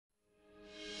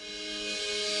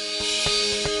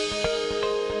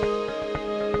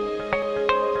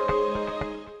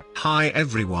Hi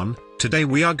everyone, today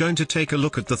we are going to take a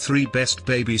look at the 3 best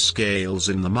baby scales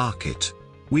in the market.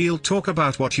 We'll talk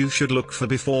about what you should look for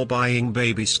before buying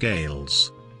baby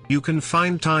scales. You can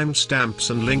find timestamps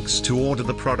and links to order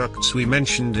the products we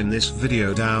mentioned in this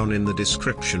video down in the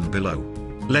description below.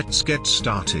 Let's get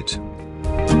started.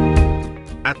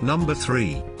 At number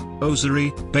 3.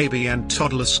 Ozeri, Baby and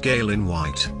Toddler Scale in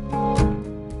White.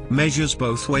 Measures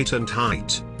both weight and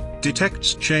height.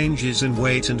 Detects changes in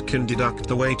weight and can deduct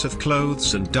the weight of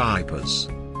clothes and diapers.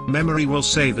 Memory will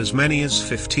save as many as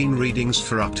 15 readings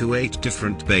for up to 8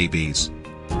 different babies.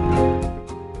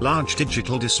 Large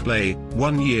digital display,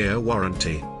 1-year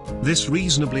warranty. This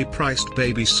reasonably priced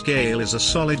baby scale is a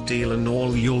solid deal and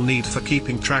all you'll need for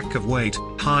keeping track of weight,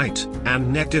 height,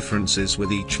 and neck differences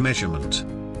with each measurement.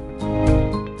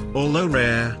 Although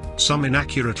rare, some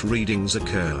inaccurate readings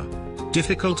occur.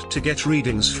 Difficult to get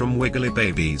readings from wiggly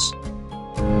babies.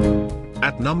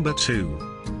 At number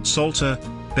 2. Salter,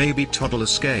 Baby Toddler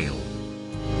Scale.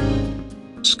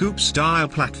 Scoop-style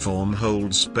platform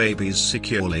holds babies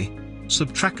securely,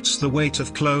 subtracts the weight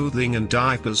of clothing and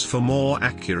diapers for more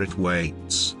accurate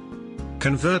weights.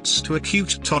 Converts to a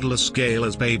cute toddler scale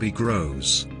as baby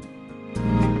grows.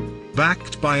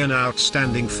 Backed by an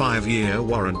outstanding 5-year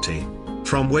warranty.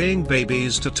 From weighing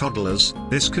babies to toddlers,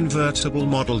 this convertible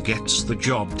model gets the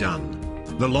job done.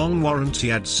 The long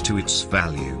warranty adds to its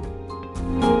value.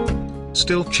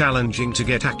 Still challenging to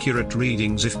get accurate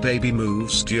readings if baby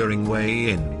moves during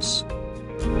weigh-ins.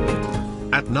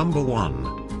 At number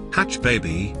 1. Hatch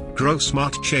Baby, Grow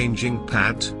Smart Changing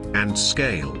Pad and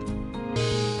Scale.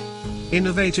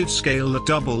 Innovative scale that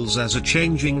doubles as a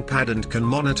changing pad and can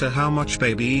monitor how much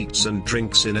baby eats and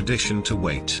drinks in addition to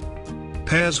weight.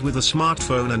 Pairs with a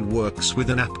smartphone and works with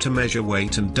an app to measure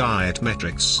weight and diet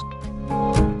metrics.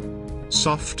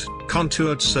 Soft,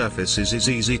 contoured surfaces is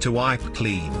easy to wipe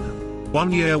clean.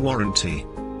 1-year warranty.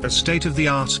 A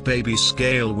state-of-the-art baby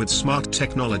scale with smart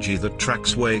technology that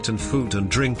tracks weight and food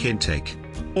and drink intake.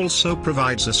 Also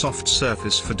provides a soft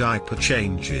surface for diaper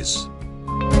changes.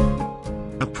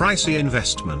 A pricey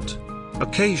investment.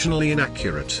 Occasionally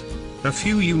inaccurate. A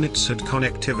few units had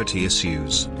connectivity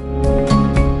issues.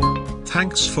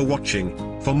 Thanks for watching.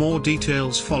 For more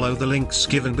details follow the links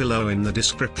given below in the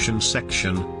description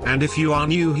section, and if you are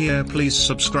new here please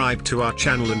subscribe to our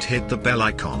channel and hit the bell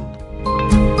icon.